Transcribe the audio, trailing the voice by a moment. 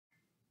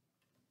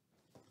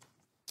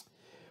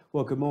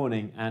Well, good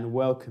morning and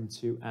welcome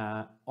to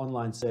our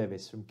online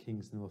service from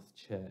Kings North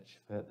Church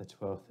for the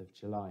 12th of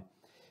July.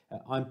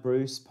 I'm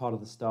Bruce, part of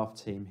the staff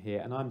team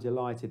here, and I'm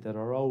delighted that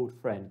our old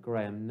friend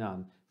Graham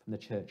Nunn from the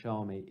Church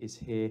Army is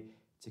here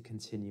to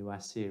continue our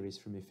series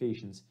from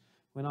Ephesians.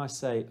 When I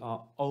say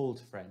our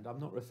old friend, I'm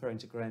not referring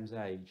to Graham's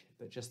age,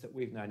 but just that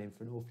we've known him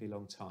for an awfully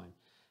long time.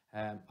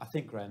 I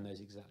think Graham knows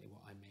exactly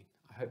what I mean.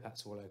 I hope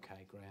that's all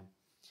okay, Graham.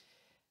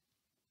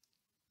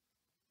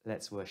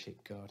 Let's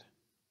worship God.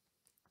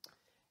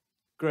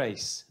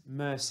 Grace,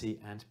 mercy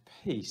and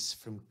peace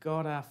from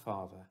God our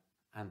Father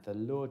and the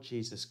Lord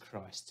Jesus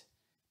Christ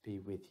be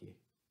with you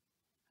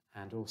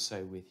and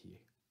also with you.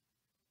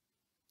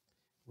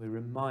 We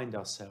remind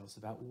ourselves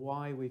about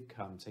why we've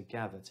come to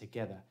gather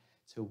together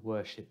to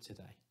worship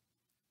today.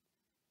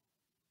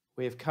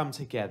 We have come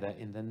together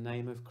in the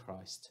name of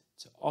Christ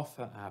to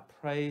offer our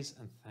praise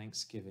and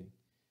thanksgiving,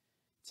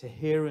 to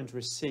hear and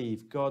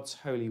receive God's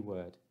holy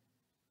word,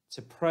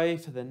 to pray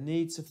for the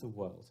needs of the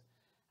world,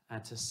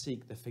 and to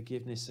seek the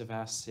forgiveness of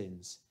our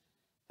sins,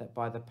 that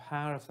by the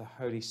power of the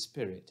Holy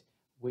Spirit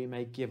we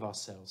may give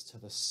ourselves to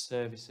the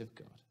service of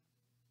God.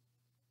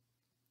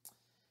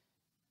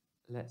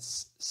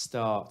 Let's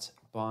start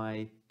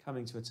by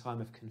coming to a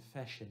time of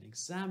confession,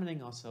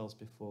 examining ourselves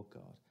before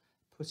God,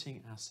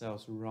 putting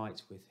ourselves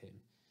right with him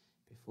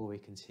before we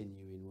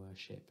continue in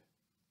worship.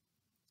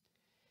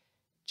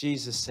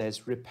 Jesus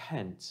says,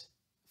 "Repent,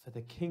 for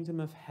the kingdom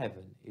of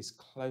heaven is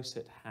close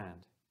at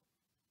hand."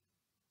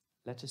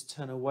 Let us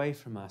turn away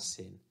from our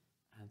sin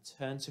and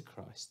turn to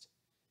Christ,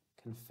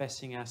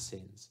 confessing our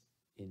sins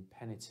in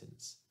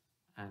penitence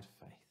and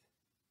faith.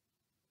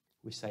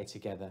 We say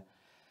together,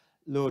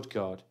 "Lord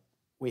God,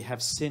 we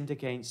have sinned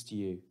against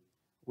you.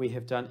 We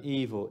have done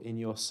evil in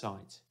your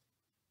sight.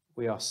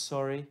 We are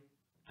sorry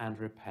and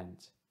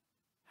repent.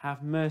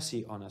 Have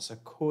mercy on us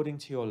according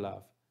to your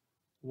love.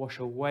 Wash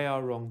away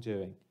our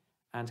wrongdoing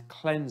and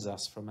cleanse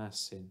us from our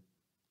sin.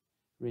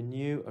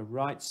 Renew a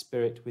right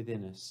spirit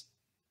within us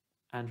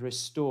and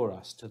restore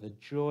us to the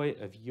joy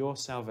of your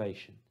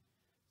salvation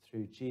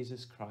through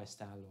Jesus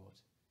Christ our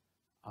Lord.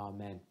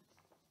 Amen."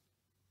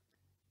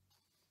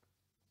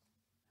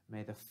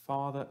 May the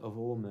Father of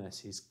all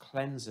mercies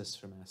cleanse us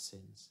from our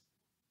sins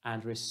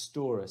and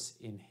restore us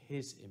in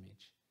his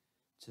image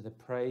to the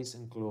praise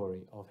and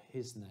glory of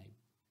his name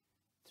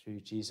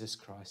through Jesus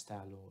Christ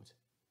our Lord.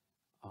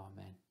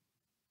 Amen.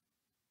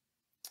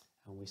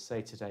 And we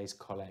say today's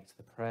collect,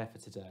 the prayer for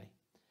today.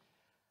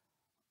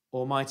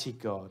 Almighty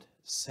God,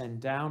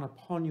 send down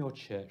upon your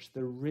church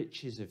the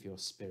riches of your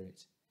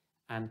Spirit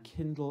and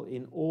kindle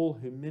in all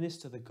who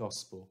minister the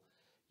gospel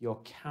your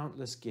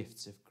countless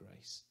gifts of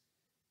grace.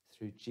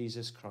 Through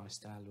Jesus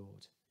Christ our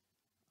Lord.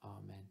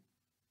 Amen.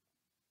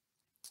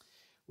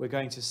 We're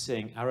going to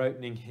sing our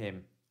opening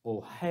hymn,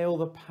 "All Hail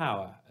the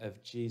Power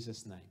of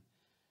Jesus' Name."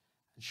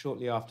 And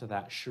shortly after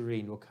that,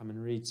 Shireen will come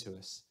and read to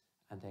us,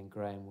 and then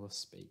Graham will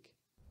speak.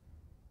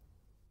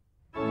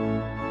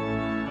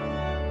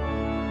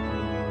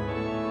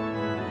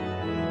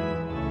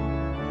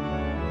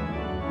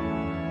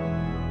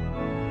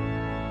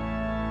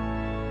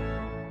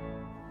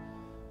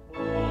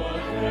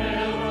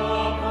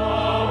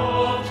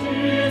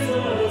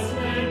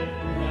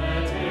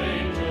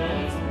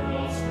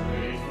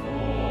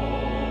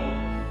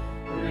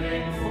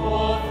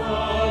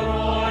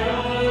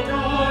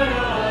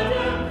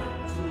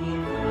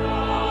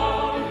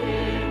 Crown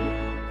him,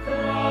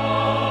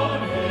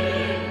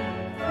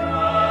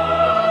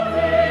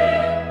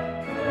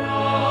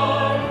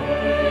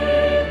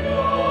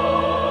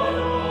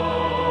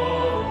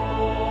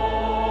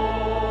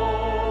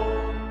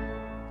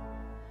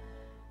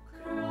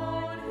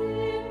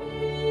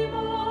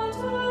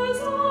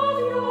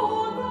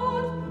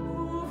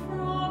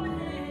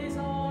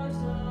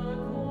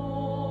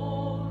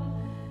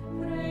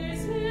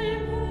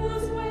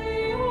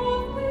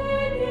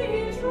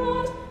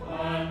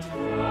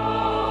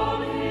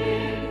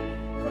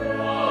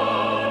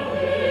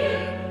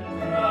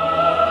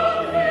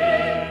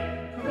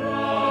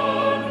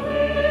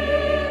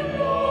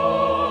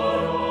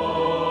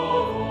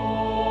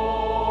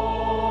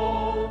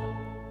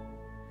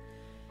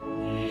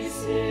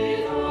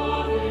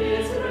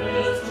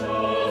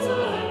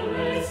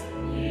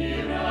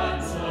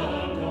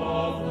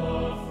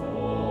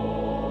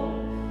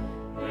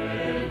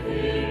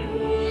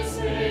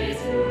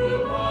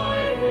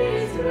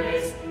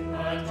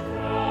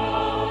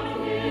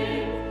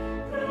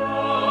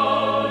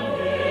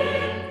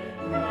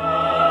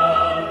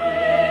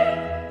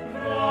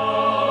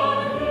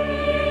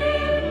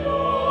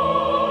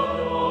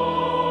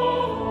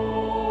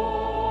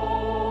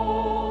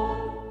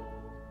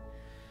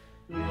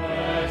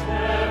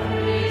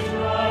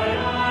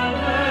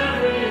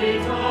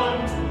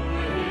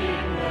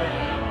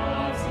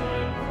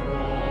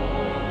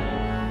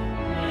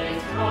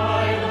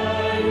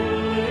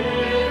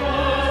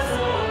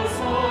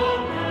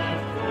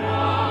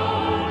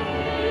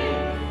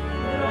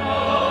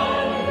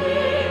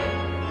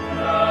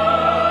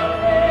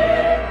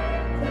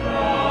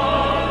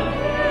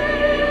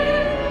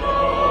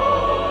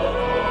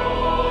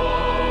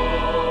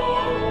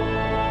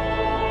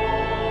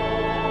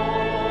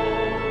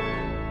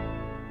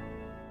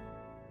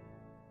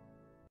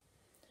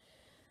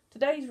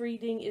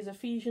 reading is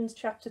Ephesians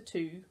chapter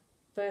 2,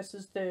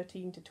 verses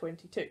 13 to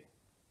 22.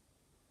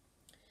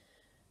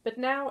 But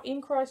now in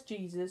Christ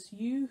Jesus,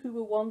 you who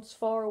were once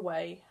far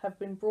away have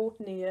been brought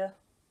near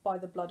by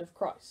the blood of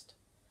Christ.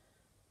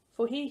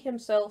 For he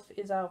himself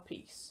is our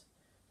peace,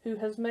 who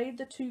has made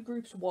the two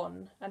groups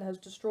one and has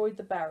destroyed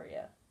the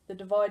barrier, the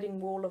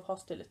dividing wall of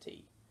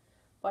hostility,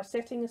 by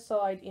setting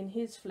aside in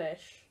his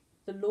flesh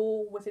the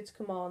law with its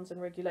commands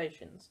and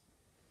regulations.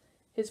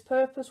 His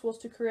purpose was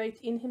to create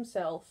in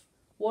himself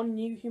one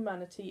new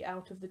humanity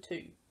out of the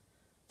two,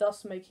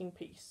 thus making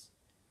peace,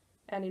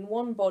 and in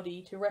one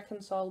body to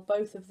reconcile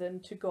both of them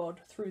to God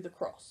through the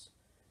cross,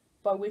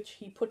 by which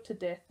he put to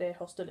death their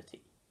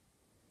hostility.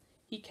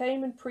 He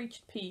came and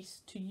preached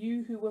peace to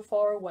you who were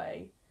far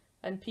away,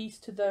 and peace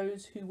to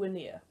those who were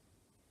near.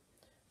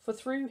 For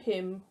through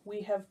him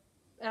we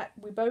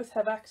both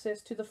have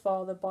access to the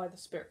Father by the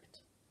Spirit.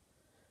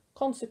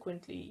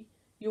 Consequently,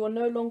 you are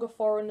no longer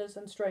foreigners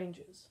and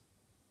strangers,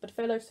 but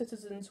fellow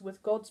citizens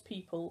with God's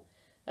people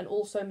and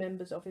also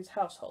members of his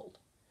household,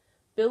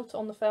 built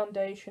on the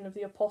foundation of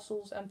the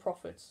apostles and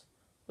prophets,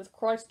 with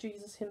Christ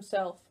Jesus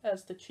himself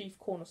as the chief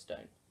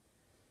cornerstone.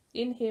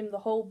 In him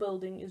the whole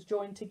building is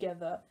joined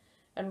together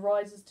and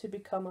rises to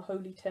become a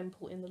holy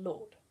temple in the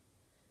Lord.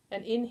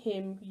 And in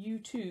him you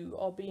too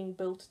are being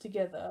built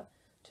together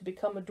to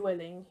become a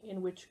dwelling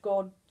in which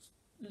God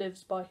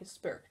lives by his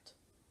Spirit.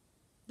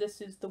 This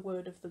is the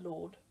word of the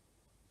Lord.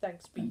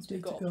 Thanks be to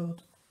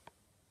God.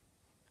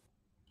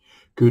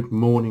 Good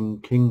morning,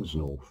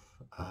 Kingsnorth.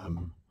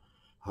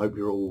 Hope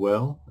you're all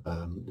well.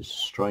 This is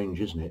strange,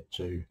 isn't it,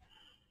 to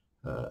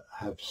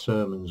have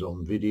sermons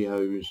on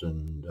videos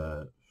and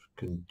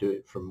can do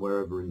it from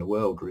wherever in the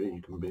world, really.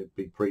 You can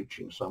be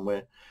preaching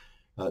somewhere.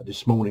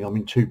 This morning I'm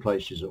in two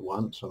places at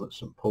once. I'm at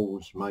St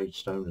Paul's,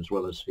 Maidstone, as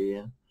well as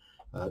here.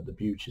 The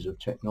beauties of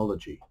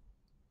technology.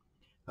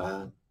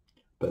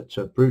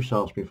 But Bruce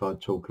asked me if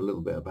I'd talk a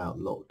little bit about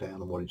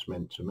lockdown and what it's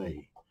meant to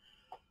me.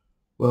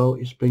 Well,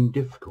 it's been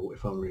difficult,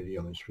 if I'm really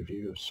honest with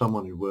you, as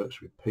someone who works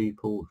with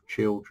people,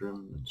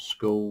 children and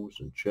schools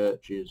and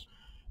churches,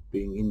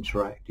 being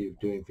interactive,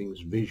 doing things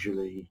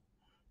visually,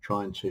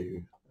 trying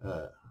to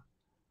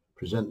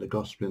present the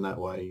gospel in that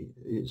way.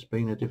 It's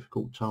been a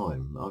difficult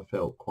time. I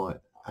felt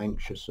quite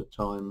anxious at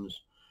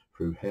times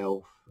through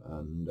health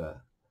and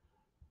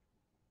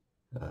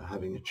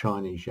having a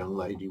Chinese young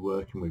lady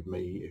working with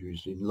me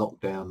who's in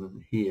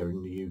lockdown here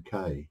in the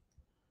UK.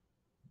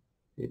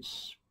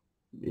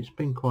 It's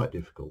been quite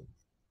difficult.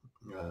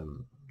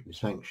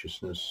 This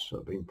anxiousness,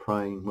 I've been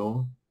praying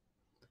more,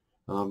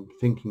 and I'm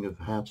thinking of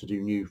how to do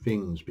new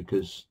things,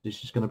 because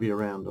this is going to be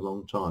around a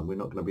long time. We're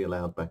not going to be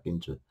allowed back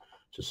into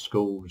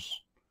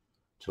schools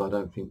till, I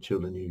don't think,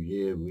 till the new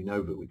year. We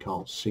know that we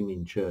can't sing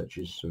in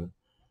churches, so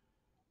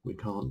we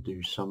can't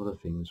do some of the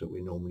things that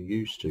we're normally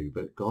used to,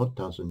 but God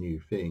does a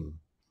new thing.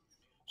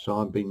 So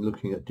I've been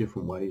looking at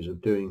different ways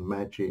of doing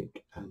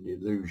magic and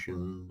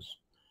illusions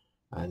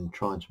and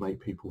trying to make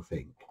people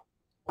think.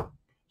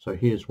 So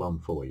here's one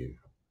for you.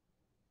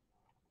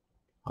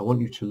 I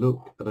want you to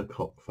look at a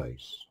clock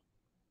face.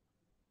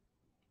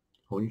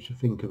 I want you to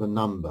think of a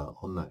number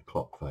on that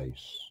clock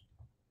face.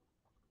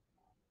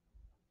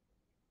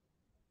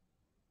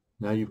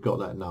 Now you've got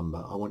that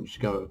number, I want you to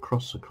go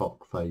across the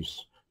clock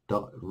face,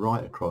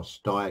 right across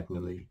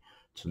diagonally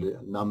to the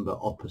number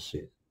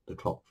opposite the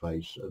clock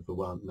face of the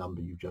one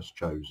number you've just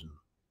chosen.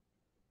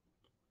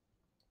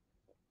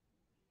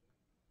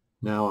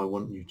 Now I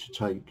want you to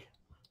take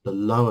the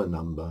lower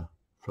number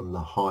from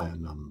the higher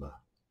number.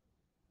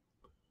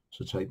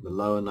 So take the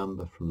lower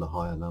number from the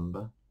higher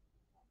number.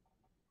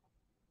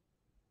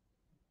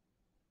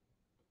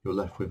 You're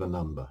left with a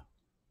number.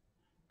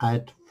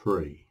 Add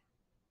 3.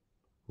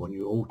 I want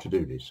you all to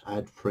do this.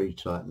 Add 3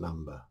 to that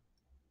number.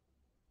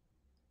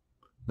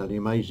 Now the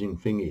amazing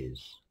thing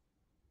is,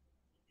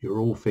 you're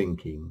all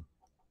thinking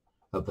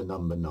of the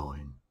number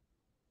 9.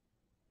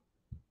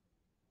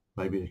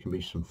 Maybe there can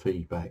be some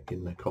feedback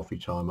in the coffee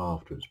time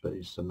afterwards, but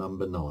it's the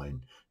number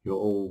 9. You're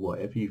all,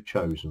 whatever you've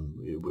chosen,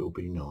 it will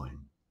be 9.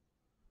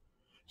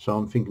 So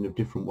I'm thinking of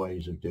different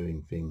ways of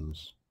doing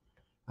things,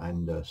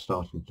 and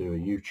starting to do a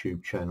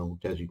YouTube channel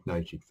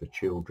designated for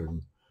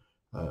children,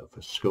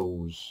 for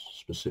schools,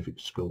 specific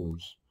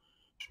schools,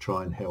 to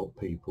try and help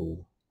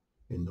people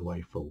in the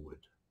way forward.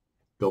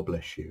 God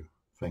bless you.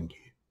 Thank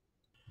you.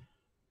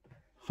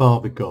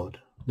 Father God,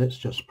 let's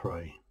just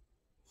pray.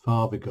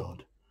 Father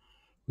God,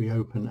 we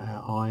open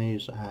our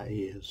eyes, our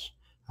ears,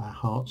 our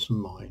hearts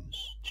and minds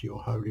to your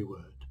holy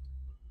word.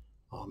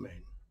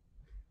 Amen.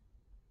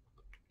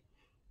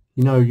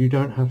 You know, you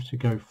don't have to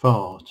go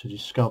far to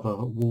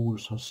discover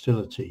walls of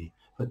hostility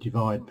that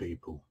divide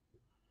people.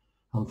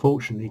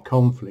 Unfortunately,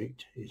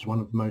 conflict is one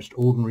of the most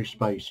ordinary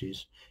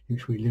spaces in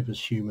which we live as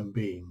human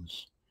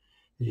beings.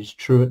 It is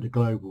true at the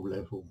global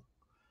level.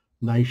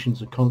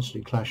 Nations are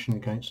constantly clashing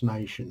against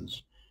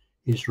nations,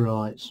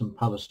 Israelites and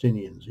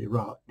Palestinians,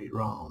 Iraq,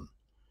 Iran.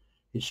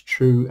 It's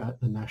true at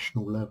the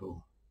national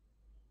level.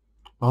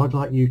 But I'd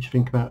like you to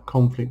think about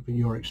conflict that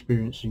you're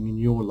experiencing in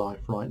your life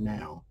right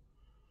now.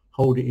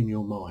 Hold it in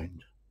your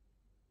mind.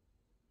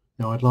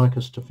 Now I'd like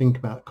us to think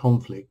about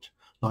conflict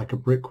like a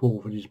brick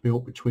wall that is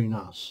built between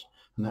us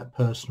and that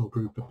personal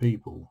group of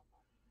people.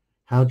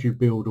 How do you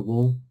build a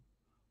wall?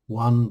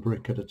 One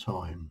brick at a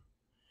time.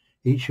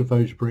 Each of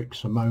those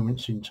bricks are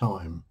moments in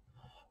time.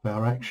 They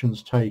are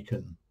actions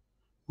taken,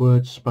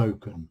 words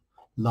spoken,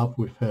 love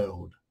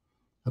withheld,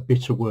 a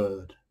bitter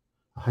word,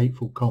 a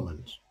hateful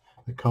comment,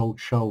 a cold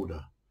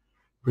shoulder.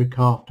 Brick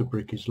after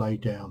brick is laid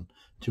down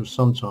until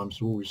sometimes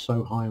the wall is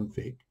so high and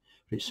thick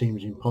that it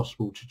seems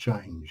impossible to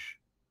change.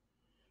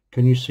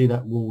 Can you see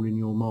that wall in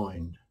your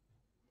mind?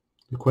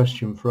 The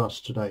question for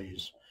us today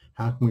is,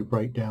 how can we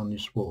break down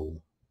this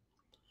wall?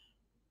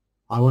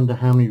 I wonder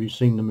how many of you have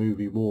seen the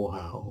movie War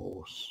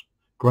Horse?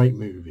 Great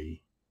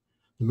movie.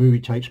 The movie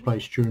takes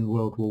place during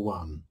World War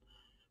One.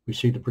 We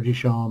see the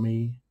British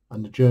Army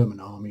and the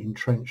German Army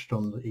entrenched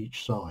on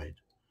each side.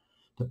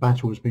 The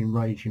battle has been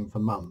raging for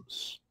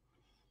months.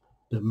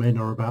 The men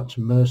are about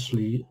to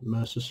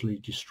mercilessly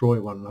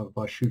destroy one another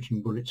by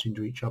shooting bullets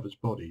into each other's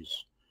bodies,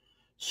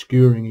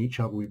 skewering each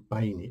other with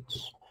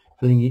bayonets,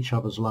 filling each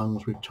other's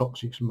lungs with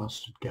toxic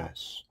mustard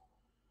gas.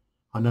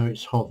 I know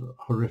it's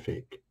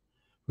horrific.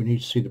 We need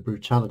to see the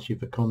brutality of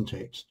the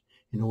context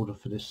in order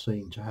for this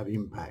scene to have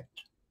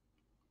impact.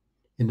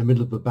 In the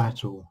middle of the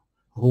battle,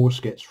 a horse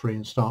gets free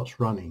and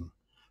starts running.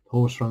 The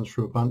horse runs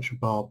through a bunch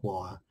of barbed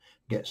wire,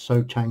 gets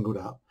so tangled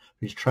up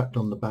that he's trapped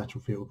on the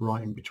battlefield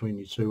right in between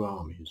the two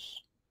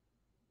armies.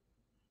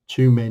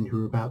 Two men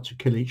who are about to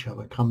kill each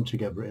other come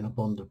together in a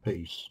bond of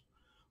peace.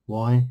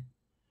 Why?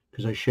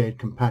 Because they shared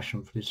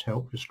compassion for this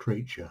helpless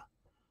creature.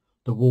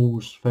 The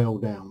walls fell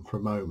down for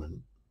a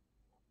moment.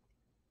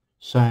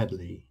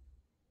 Sadly,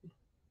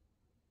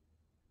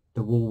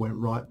 the wall went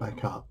right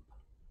back up,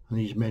 and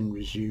these men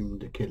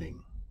resumed the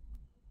killing.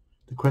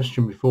 The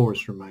question before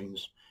us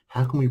remains,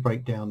 how can we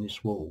break down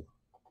this wall?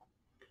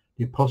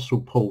 The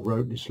Apostle Paul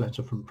wrote this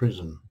letter from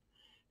prison.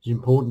 It's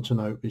important to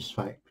note this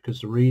fact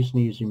because the reason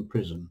he is in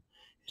prison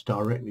is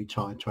directly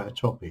tied to our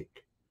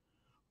topic.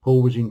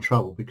 Paul was in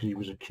trouble because he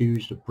was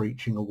accused of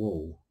breaching a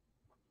wall.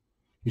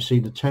 You see,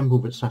 the temple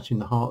that sat in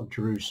the heart of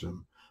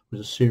Jerusalem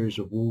was a series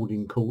of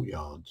walled-in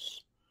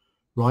courtyards.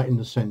 Right in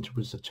the centre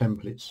was the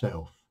temple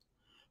itself.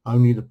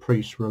 Only the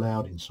priests were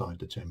allowed inside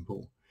the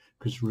temple,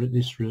 because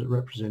this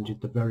represented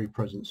the very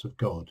presence of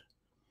God.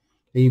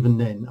 Even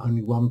then,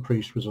 only one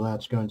priest was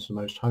allowed to go into the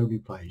most holy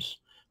place,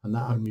 and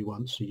that only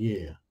once a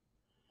year.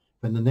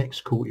 Then the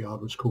next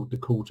courtyard was called the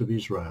Court of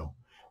Israel,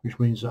 which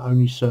means that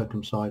only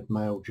circumcised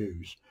male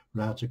Jews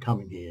were allowed to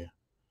come in here.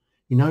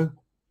 You know,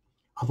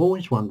 I've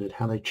always wondered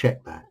how they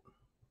check that.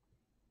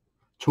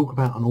 Talk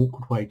about an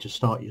awkward way to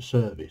start your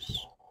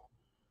service.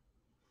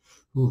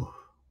 Ooh.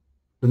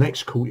 The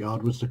next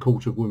courtyard was the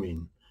Court of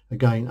Women.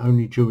 Again,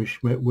 only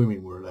Jewish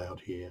women were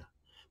allowed here.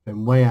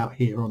 Then way out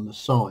here on the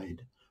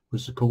side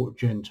was the Court of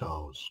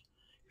Gentiles.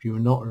 If you were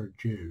not a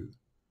Jew,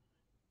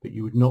 but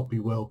you would not be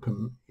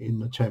welcome in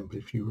the temple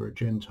if you were a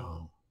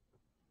Gentile.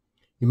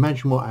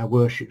 Imagine what our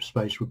worship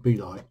space would be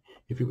like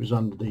if it was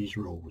under these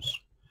rules.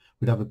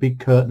 We'd have a big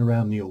curtain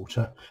around the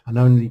altar, and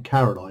only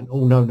Caroline,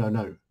 oh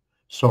no,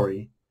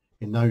 sorry,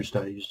 in those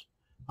days,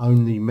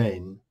 only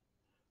men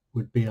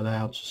would be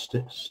allowed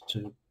to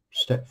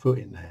step foot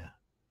in there.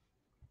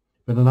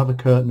 Then another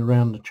curtain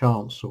around the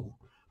chancel,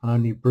 and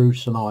only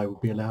Bruce and I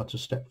would be allowed to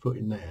step foot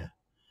in there.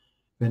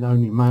 Then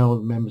only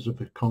male members of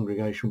the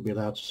congregation would be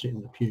allowed to sit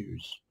in the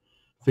pews.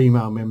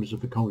 Female members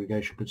of the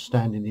congregation could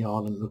stand in the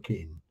aisle and look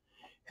in.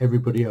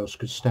 Everybody else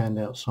could stand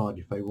outside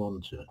if they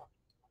wanted.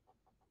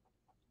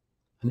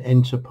 And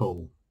enter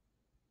Paul.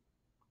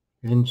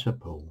 Enter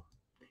Paul.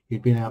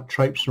 He'd been out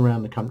traipsing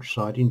around the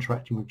countryside,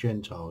 interacting with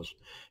Gentiles.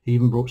 He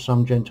even brought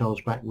some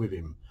Gentiles back with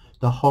him.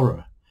 The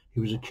horror!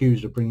 He was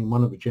accused of bringing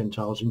one of the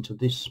Gentiles into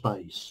this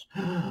space.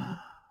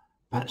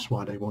 That's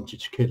why they wanted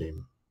to kill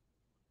him.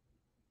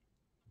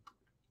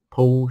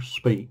 Paul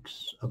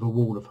speaks of a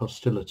wall of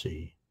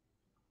hostility.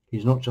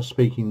 He's not just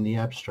speaking in the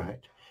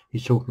abstract.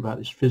 He's talking about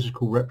this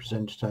physical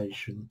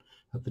representation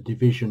of the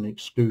division and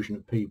exclusion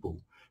of people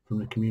from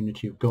the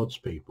community of God's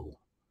people.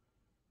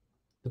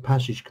 The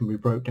passage can be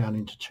broken down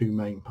into two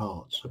main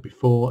parts, a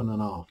before and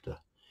an after.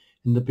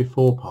 In the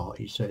before part,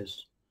 he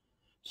says,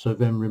 "So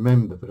then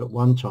remember that at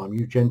one time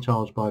you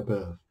Gentiles by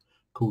birth,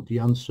 called the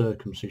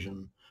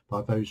uncircumcision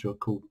by those who are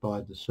called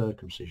by the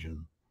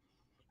circumcision,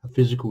 a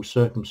physical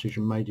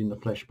circumcision made in the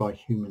flesh by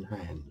human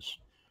hands.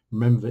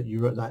 Remember that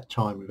you were at that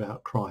time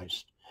without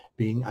Christ,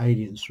 being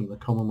aliens from the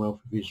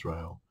commonwealth of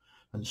Israel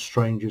and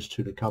strangers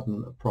to the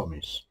covenant of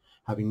promise,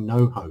 having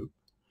no hope,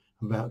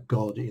 and without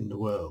God in the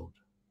world."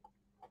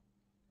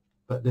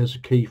 But there's a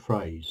key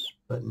phrase,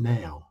 but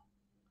now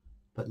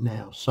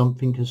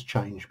something has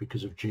changed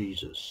because of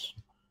Jesus.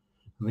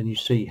 And then you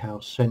see how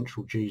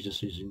central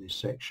Jesus is in this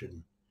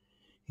section.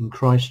 In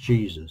Christ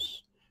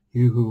Jesus,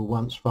 you who were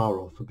once far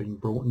off have been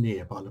brought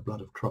near by the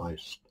blood of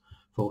Christ,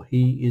 for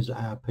he is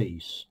our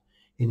peace.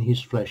 In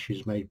his flesh he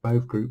has made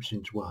both groups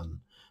into one,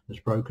 and has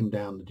broken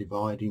down the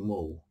dividing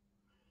wall.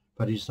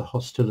 That is the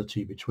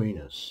hostility between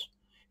us.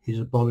 He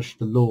has abolished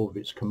the law of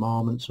its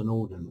commandments and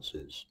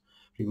ordinances,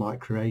 that he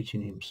might create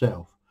in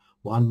himself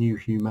one new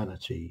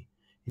humanity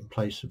in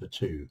place of the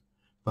two,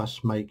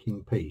 thus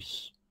making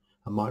peace,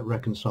 and might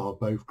reconcile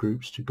both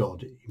groups to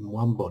God in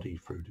one body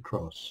through the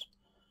cross,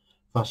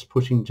 thus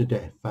putting to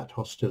death that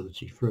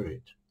hostility through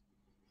it.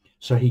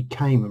 So he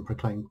came and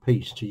proclaimed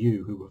peace to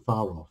you who were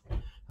far off,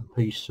 and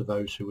peace to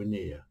those who were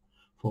near.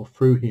 For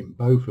through him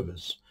both of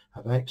us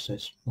have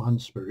access one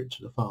Spirit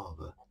to the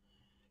Father.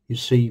 You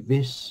see,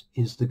 this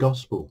is the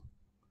gospel.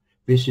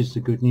 This is the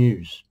good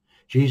news.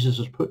 Jesus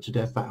has put to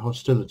death that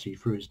hostility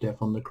through his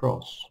death on the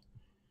cross.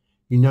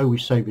 You know we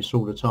say this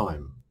all the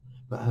time,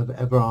 but have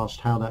ever asked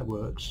how that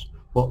works?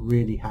 What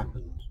really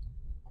happened?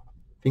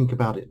 Think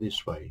about it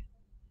this way.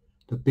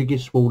 The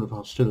biggest wall of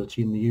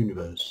hostility in the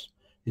universe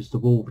is the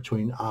wall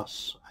between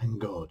us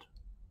and God.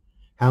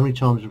 How many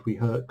times have we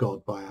hurt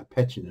God by our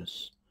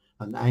pettiness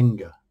and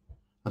anger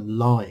and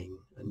lying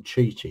and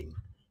cheating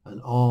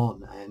and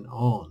on and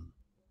on?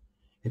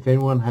 If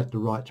anyone had the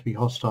right to be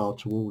hostile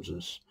towards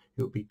us,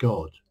 it would be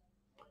God.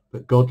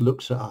 But God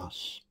looks at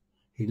us.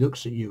 He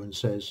looks at you and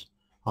says,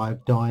 I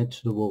have died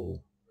to the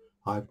wall.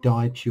 I have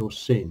died to your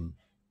sin.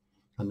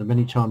 And the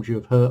many times you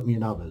have hurt me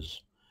and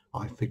others,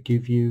 I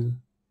forgive you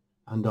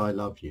and I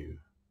love you.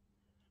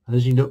 And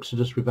as he looks at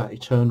us with that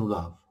eternal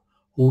love,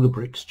 all the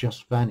bricks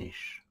just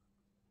vanish.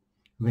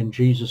 And then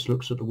Jesus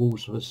looks at the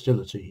walls of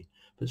hostility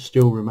that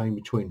still remain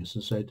between us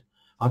and said,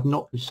 I've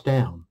knocked this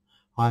down.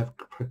 I have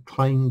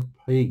proclaimed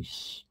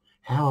peace.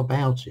 How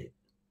about it?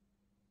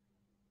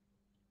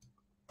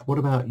 What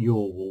about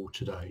your wall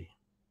today?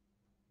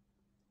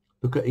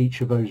 Look at each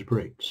of those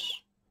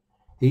bricks,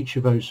 each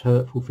of those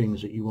hurtful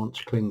things that you want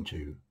to cling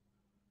to.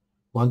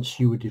 Once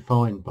you were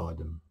defined by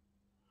them.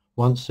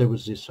 Once there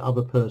was this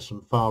other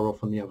person far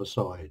off on the other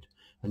side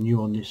and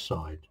you on this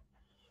side.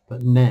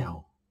 But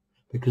now,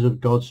 because of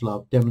God's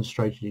love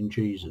demonstrated in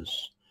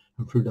Jesus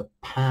and through the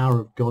power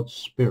of God's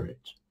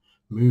Spirit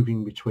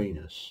moving between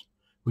us,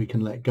 we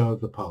can let go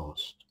of the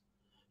past,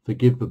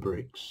 forgive the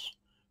bricks,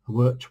 and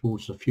work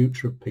towards the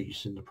future of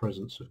peace in the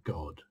presence of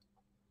God.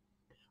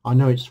 I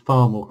know it's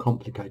far more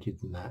complicated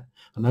than that,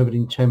 and over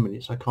in 10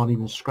 minutes I can't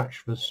even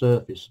scratch the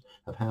surface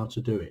of how to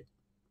do it.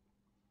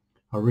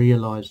 I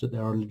realise that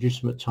there are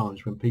legitimate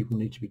times when people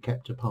need to be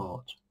kept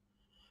apart.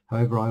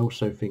 However, I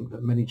also think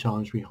that many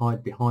times we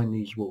hide behind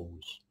these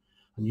walls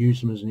and use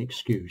them as an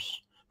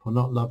excuse for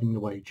not loving the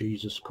way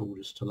Jesus called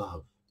us to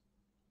love.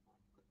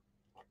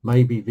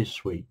 Maybe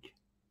this week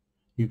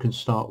you can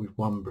start with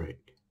one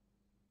brick.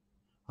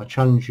 I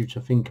challenge you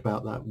to think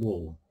about that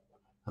wall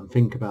and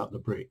think about the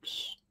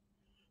bricks.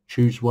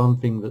 Choose one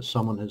thing that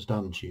someone has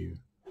done to you.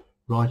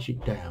 Write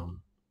it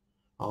down.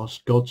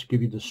 Ask God to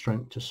give you the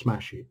strength to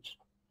smash it.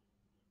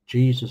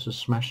 Jesus has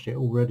smashed it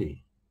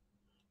already.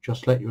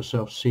 Just let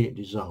yourself see it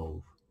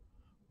dissolve,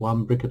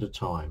 one brick at a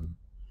time,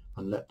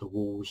 and let the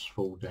walls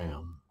fall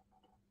down.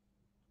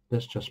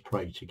 Let's just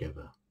pray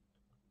together.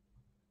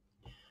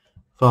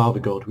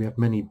 Father God, we have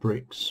many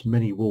bricks,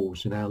 many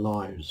walls in our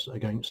lives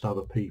against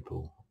other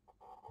people.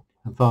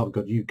 And Father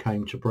God, you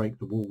came to break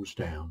the walls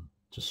down,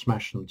 to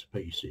smash them to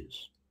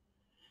pieces.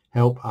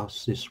 Help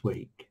us this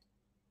week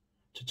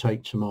to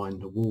take to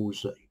mind the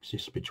walls that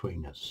exist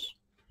between us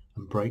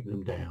and break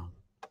them down,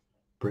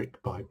 brick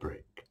by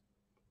brick.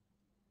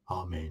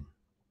 Amen.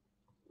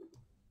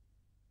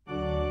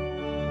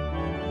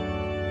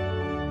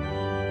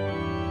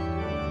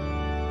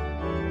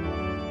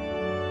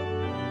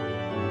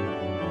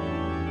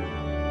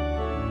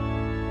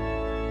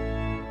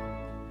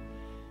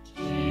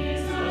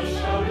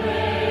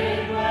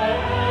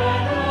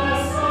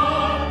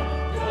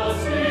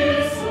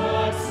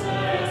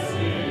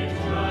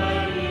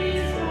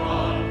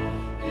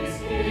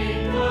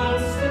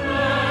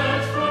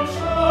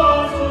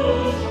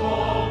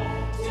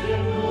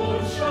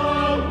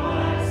 Shall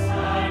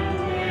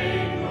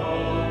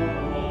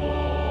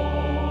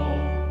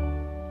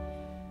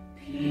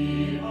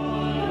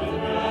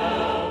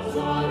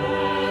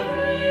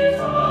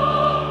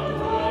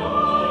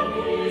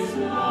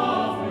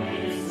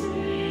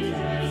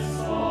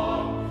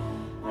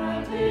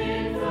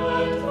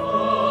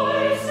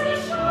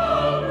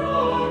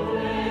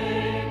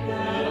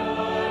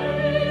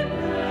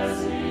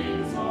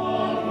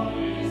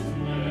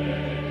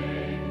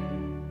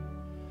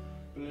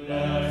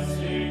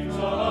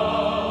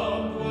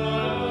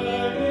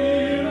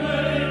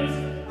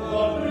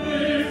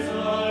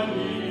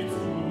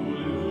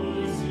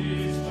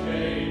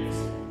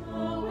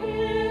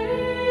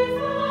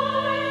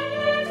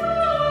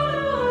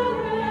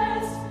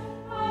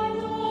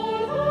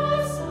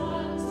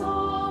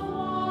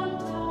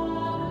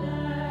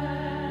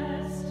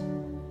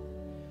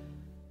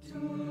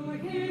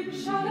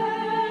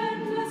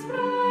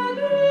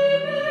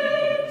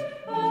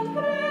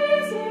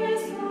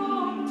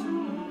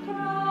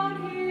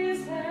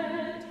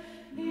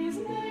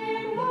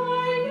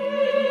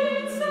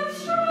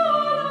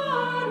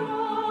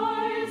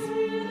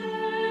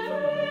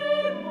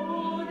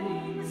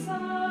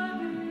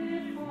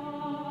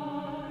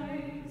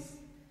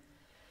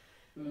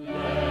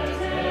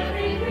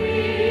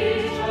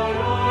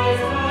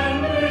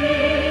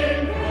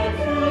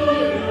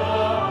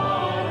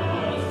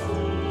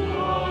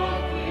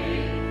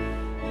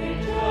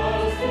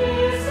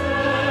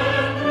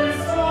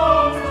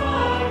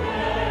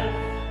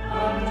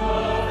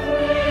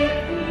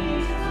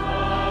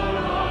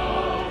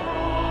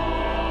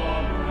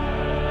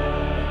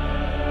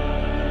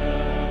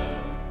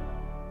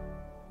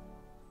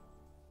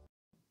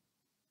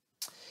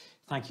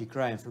thank you,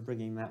 Graham, for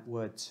bringing that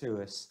word to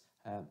us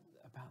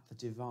about the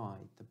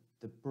divide,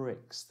 the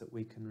bricks that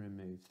we can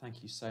remove.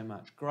 Thank you so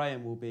much.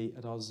 Graham will be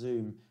at our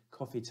Zoom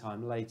coffee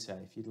time later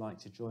if you'd like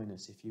to join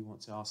us, if you want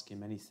to ask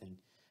him anything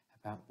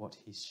about what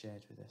he's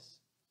shared with us.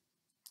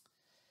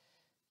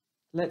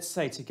 Let's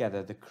say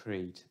together the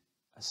creed,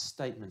 a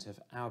statement of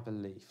our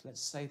belief.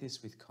 Let's say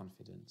this with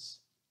confidence.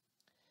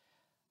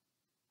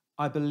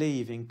 I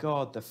believe in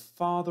God, the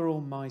Father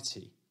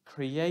Almighty,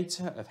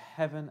 creator of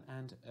heaven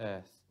and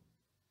earth.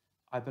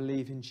 I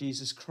believe in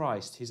Jesus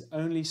Christ, his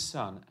only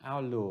Son,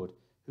 our Lord,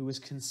 who was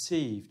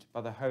conceived by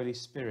the Holy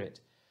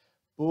Spirit,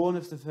 born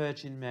of the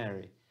Virgin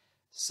Mary,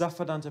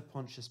 suffered under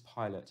Pontius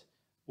Pilate,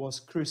 was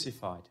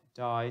crucified,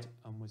 died,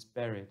 and was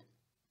buried.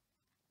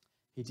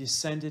 He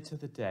descended to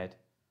the dead.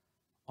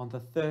 On the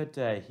third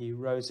day he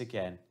rose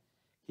again.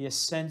 He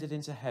ascended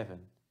into heaven.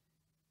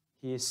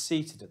 He is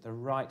seated at the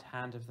right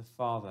hand of the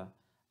Father,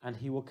 and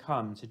he will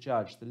come to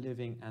judge the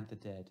living and the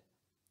dead.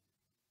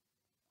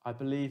 I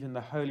believe in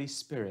the Holy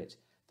Spirit,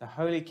 the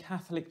Holy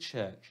Catholic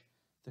Church,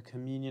 the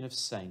communion of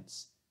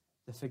saints,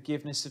 the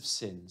forgiveness of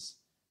sins,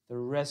 the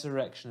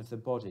resurrection of the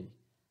body,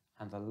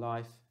 and the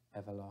life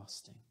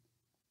everlasting.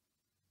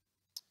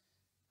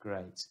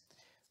 Great.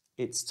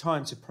 It's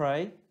time to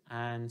pray,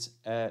 and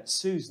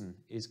Susan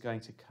is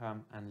going to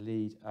come and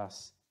lead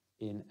us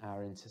in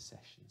our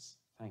intercessions.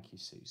 Thank you,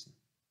 Susan.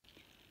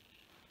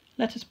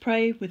 Let us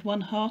pray with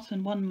one heart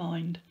and one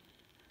mind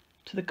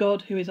to the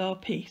God who is our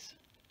peace,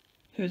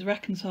 who has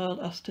reconciled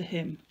us to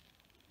him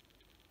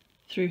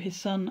through his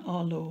Son,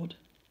 our Lord.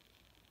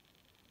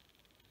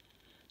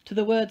 To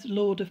the words,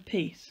 Lord of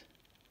peace,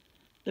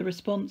 the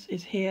response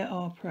is, hear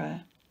our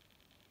prayer.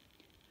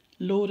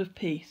 Lord of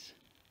peace,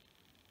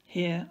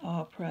 hear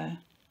our prayer.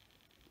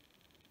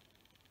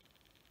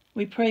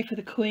 We pray for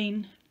the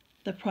Queen,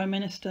 the Prime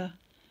Minister,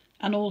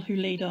 and all who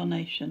lead our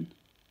nation.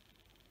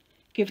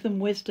 Give them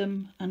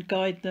wisdom and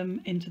guide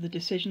them into the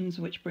decisions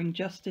which bring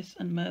justice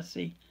and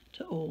mercy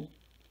to all,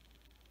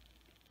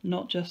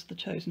 not just the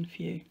chosen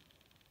few.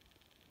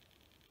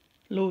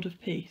 Lord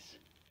of peace,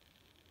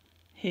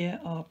 hear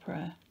our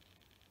prayer.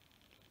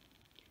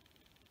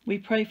 We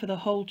pray for the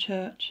whole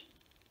Church,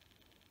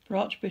 for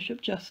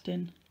Archbishop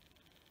Justin,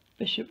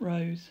 Bishop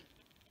Rose,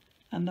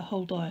 and the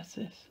whole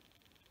diocese.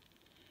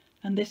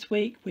 And this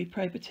week we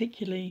pray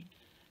particularly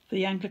for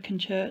the Anglican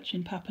Church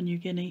in Papua New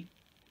Guinea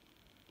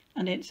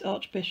and its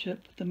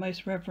Archbishop, the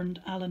Most Reverend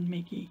Alan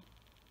Miggy.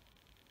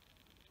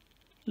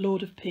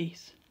 Lord of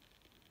peace,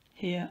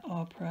 hear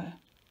our prayer.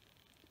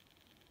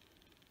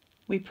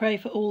 We pray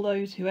for all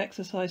those who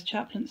exercise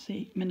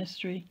chaplaincy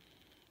ministry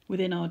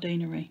within our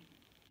deanery.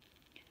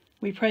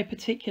 We pray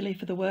particularly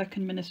for the work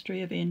and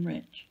ministry of Ian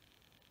Rich.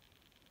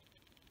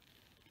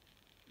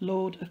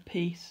 Lord of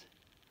peace,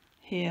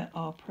 hear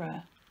our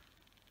prayer.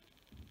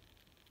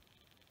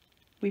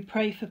 We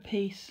pray for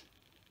peace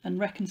and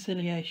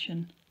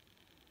reconciliation,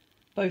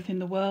 both in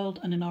the world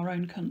and in our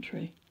own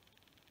country.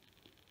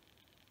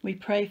 We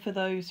pray for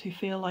those who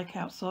feel like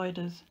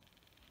outsiders.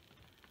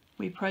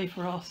 We pray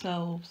for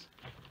ourselves,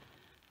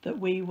 that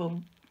we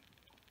will,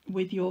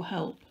 with your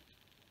help,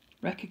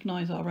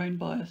 recognise our own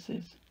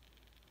biases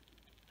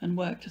and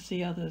work to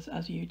see others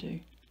as you do.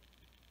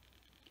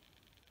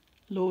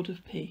 Lord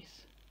of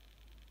peace,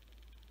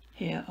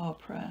 hear our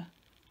prayer.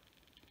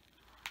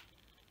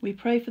 We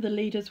pray for the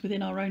leaders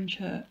within our own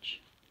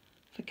church,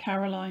 for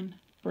Caroline,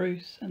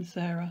 Bruce and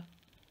Sarah,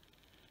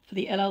 for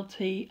the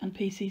LLT and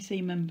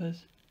PCC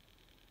members,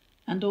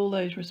 and all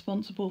those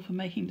responsible for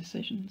making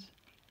decisions.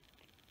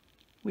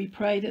 We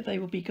pray that they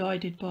will be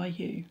guided by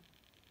you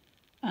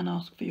and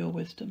ask for your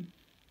wisdom.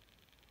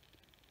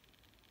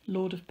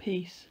 Lord of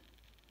peace,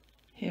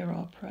 hear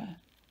our prayer.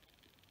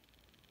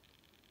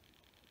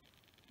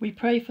 We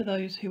pray for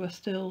those who are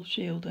still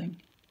shielding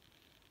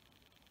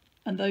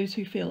and those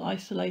who feel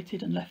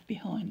isolated and left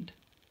behind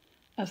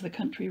as the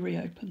country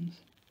reopens.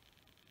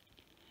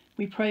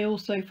 We pray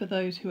also for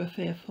those who are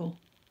fearful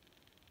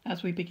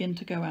as we begin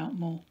to go out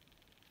more.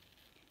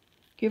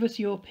 Give us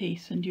your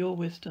peace and your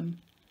wisdom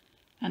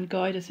and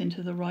guide us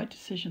into the right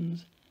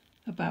decisions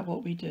about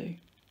what we do.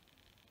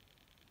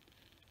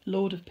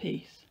 Lord of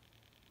peace,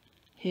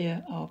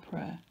 hear our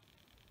prayer.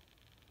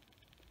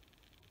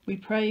 We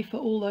pray for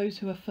all those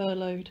who are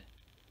furloughed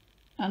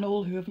and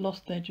all who have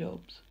lost their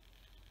jobs,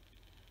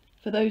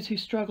 for those who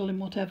struggle in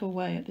whatever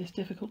way at this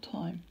difficult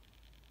time.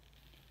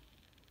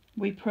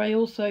 We pray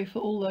also for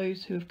all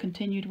those who have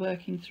continued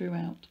working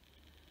throughout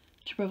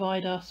to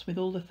provide us with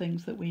all the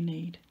things that we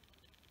need.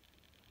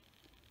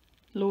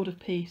 Lord of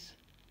peace,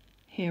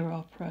 hear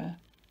our prayer.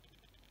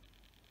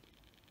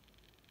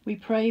 We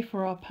pray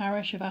for our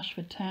parish of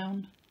Ashford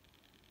Town,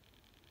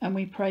 and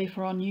we pray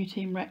for our new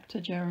team rector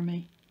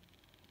Jeremy,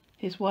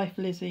 his wife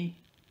Lizzie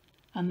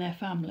and their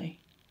family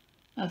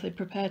as they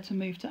prepare to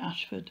move to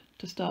Ashford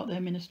to start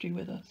their ministry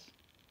with us.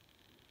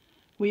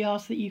 We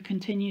ask that you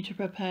continue to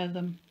prepare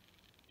them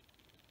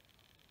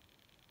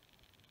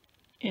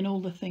in all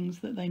the things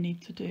that they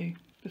need to do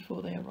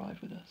before they arrive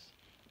with us.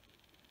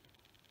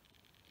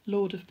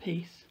 Lord of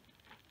peace,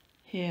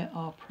 hear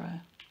our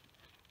prayer.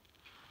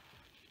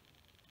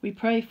 We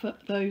pray for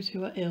those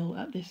who are ill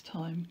at this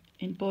time,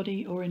 in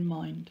body or in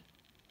mind.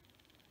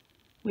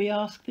 We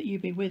ask that you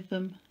be with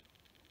them,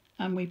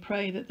 and we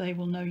pray that they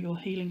will know your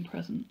healing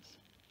presence.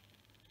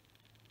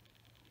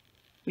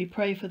 We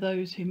pray for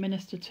those who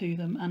minister to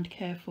them and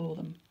care for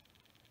them.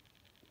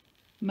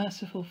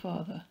 Merciful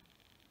Father,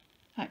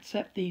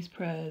 accept these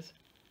prayers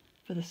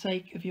for the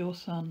sake of your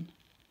Son,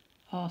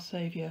 our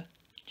Saviour,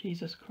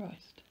 Jesus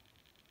Christ.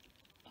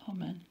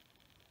 Amen.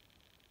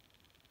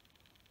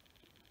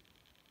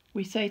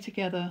 We say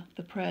together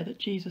the prayer that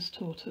Jesus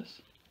taught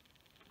us.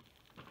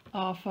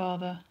 Our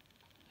Father,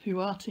 who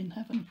art in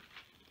heaven,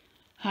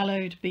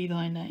 hallowed be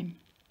thy name.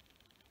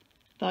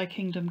 Thy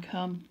kingdom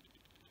come,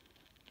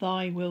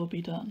 thy will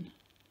be done,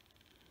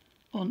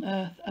 on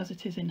earth as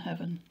it is in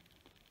heaven.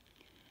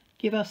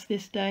 Give us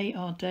this day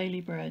our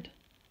daily bread,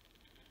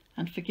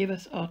 and forgive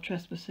us our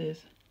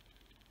trespasses,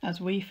 as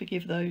we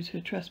forgive those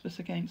who trespass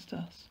against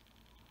us.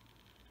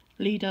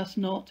 Lead us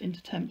not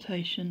into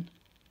temptation,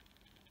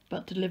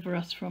 but deliver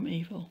us from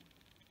evil.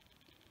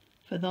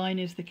 For thine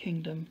is the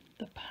kingdom,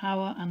 the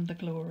power and the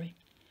glory,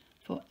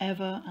 for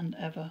ever and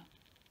ever.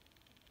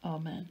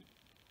 Amen.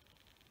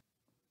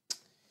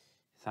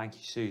 Thank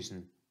you,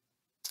 Susan.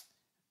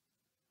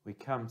 We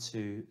come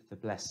to the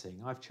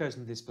blessing. I've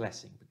chosen this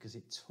blessing because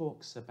it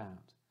talks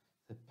about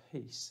the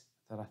peace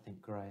that I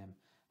think Graham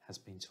has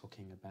been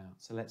talking about.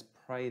 So let's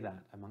pray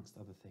that, amongst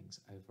other things,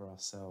 over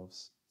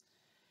ourselves.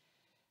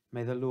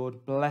 May the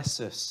Lord bless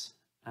us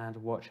and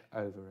watch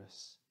over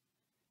us.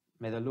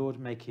 May the Lord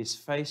make his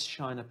face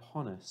shine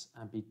upon us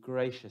and be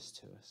gracious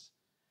to us.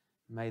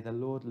 May the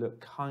Lord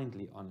look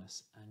kindly on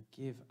us and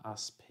give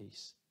us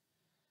peace.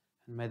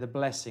 And may the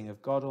blessing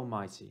of God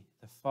Almighty,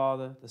 the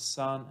Father, the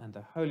Son, and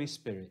the Holy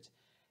Spirit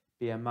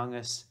be among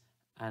us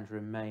and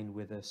remain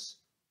with us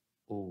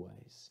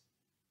always.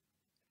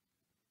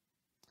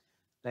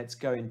 Let's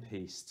go in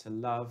peace to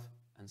love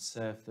and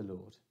serve the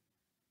Lord.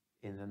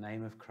 In the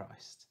name of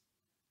Christ.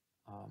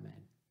 Amen.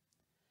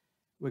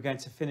 We're going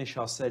to finish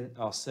our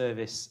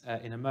service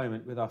in a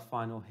moment with our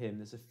final hymn.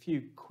 There's a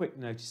few quick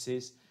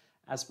notices.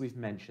 As we've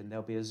mentioned,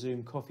 there'll be a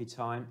Zoom coffee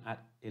time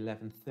at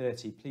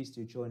 11:30. Please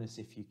do join us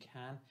if you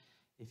can.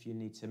 If you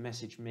need to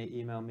message me,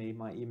 email me.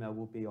 My email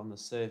will be on the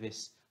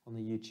service, on the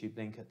YouTube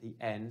link at the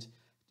end.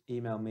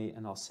 Email me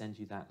and I'll send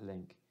you that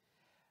link.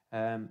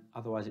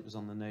 Otherwise, it was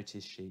on the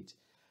notice sheet.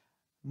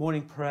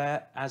 Morning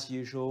prayer, as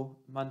usual,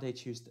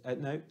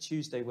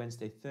 Tuesday,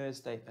 Wednesday,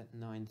 Thursday at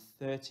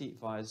 9:30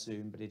 via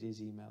Zoom, but it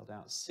is emailed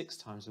out 6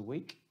 times a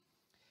week.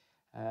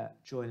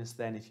 Join us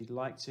then if you'd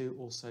like to.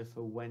 Also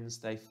for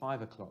Wednesday,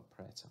 5 o'clock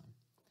prayer time.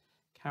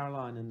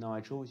 Caroline and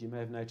Nigel, as you may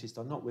have noticed,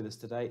 are not with us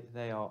today.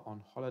 They are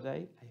on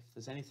holiday. If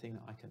there's anything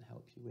that I can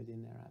help you with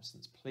in their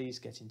absence, please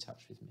get in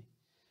touch with me.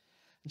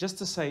 Just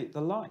to say,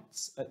 the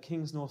lights at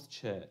Kings North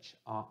Church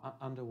are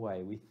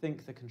underway. We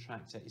think the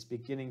contractor is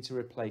beginning to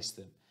replace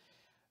them.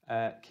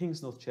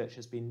 Kings North Church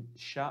has been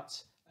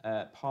shut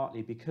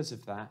partly because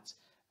of that.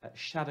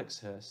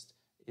 Shaddockshurst,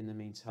 in the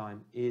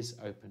meantime, is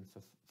open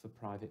for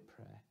private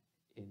prayer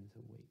in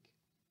the week.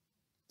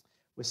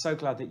 We're so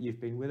glad that you've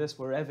been with us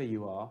wherever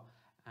you are,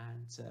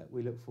 and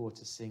we look forward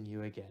to seeing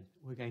you again.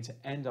 We're going to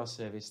end our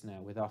service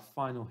now with our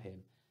final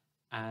hymn,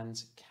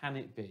 And Can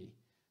It Be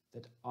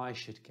That I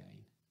Should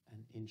Gain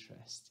an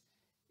Interest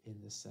in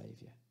the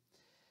Saviour?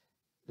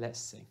 Let's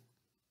sing.